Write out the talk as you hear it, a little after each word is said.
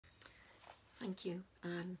Thank you,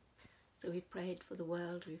 Anne. So we've prayed for the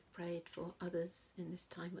world, we've prayed for others in this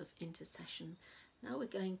time of intercession. Now we're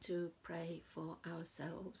going to pray for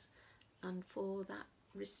ourselves and for that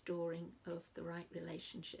restoring of the right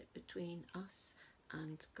relationship between us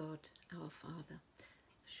and God our Father.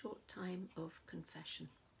 A short time of confession.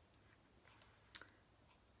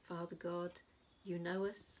 Father God, you know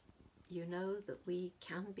us, you know that we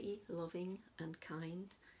can be loving and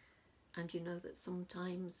kind, and you know that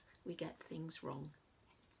sometimes we get things wrong.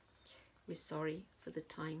 We're sorry for the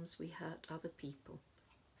times we hurt other people,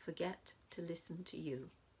 forget to listen to you,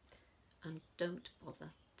 and don't bother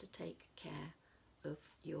to take care of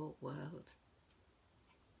your world.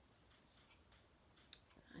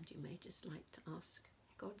 And you may just like to ask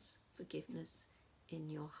God's forgiveness in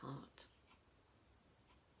your heart.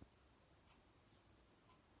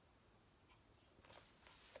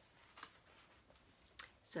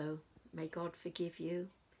 So may God forgive you,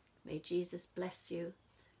 may Jesus bless you,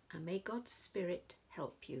 and may God's Spirit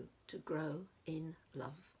help you to grow in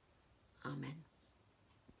love. Amen.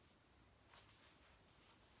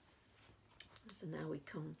 So now we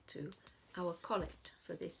come to our collect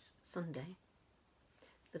for this Sunday,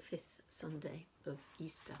 the 5th Sunday of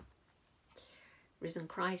Easter. Risen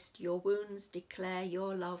Christ, your wounds declare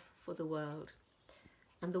your love for the world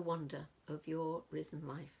and the wonder of your risen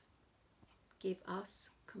life. Give us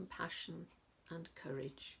compassion and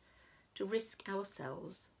courage to risk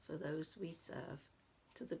ourselves for those we serve,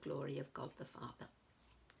 to the glory of God the Father.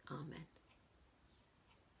 Amen.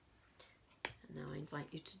 And now I invite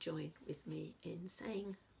you to join with me in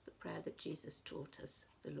saying the prayer that Jesus taught us,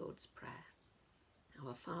 the Lord's Prayer.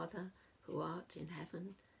 Our Father, who art in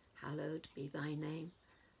heaven, hallowed be thy name.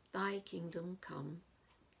 Thy kingdom come,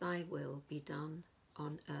 thy will be done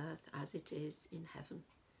on earth as it is in heaven.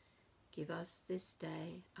 Give us this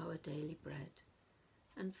day our daily bread,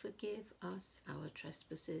 and forgive us our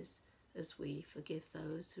trespasses as we forgive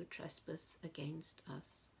those who trespass against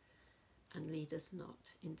us. And lead us not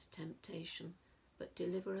into temptation, but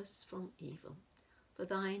deliver us from evil. For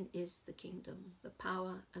thine is the kingdom, the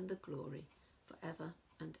power and the glory, forever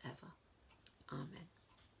and ever. Amen.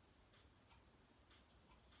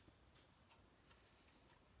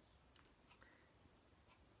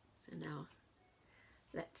 So now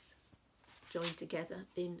let's join together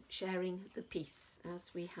in sharing the peace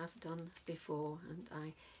as we have done before, and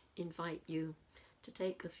I invite you to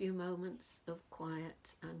take a few moments of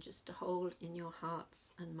quiet and just to hold in your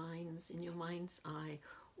hearts and minds, in your mind's eye,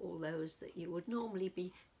 all those that you would normally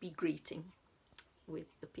be greeting with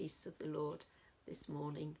the peace of the Lord this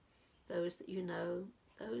morning. Those that you know,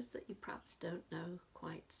 those that you perhaps don't know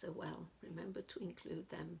quite so well. Remember to include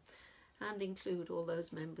them, and include all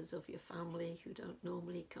those members of your family who don't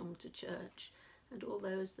normally come to church, and all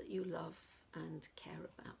those that you love and care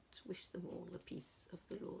about. Wish them all the peace of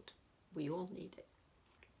the Lord. We all need it.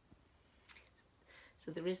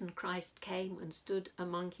 So the risen Christ came and stood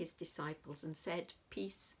among his disciples and said,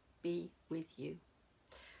 "Peace be with you."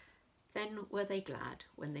 Then were they glad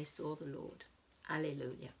when they saw the Lord.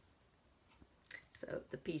 Alleluia. So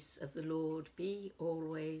the peace of the Lord be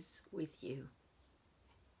always with you.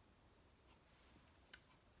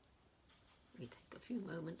 We take a few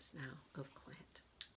moments now of quiet.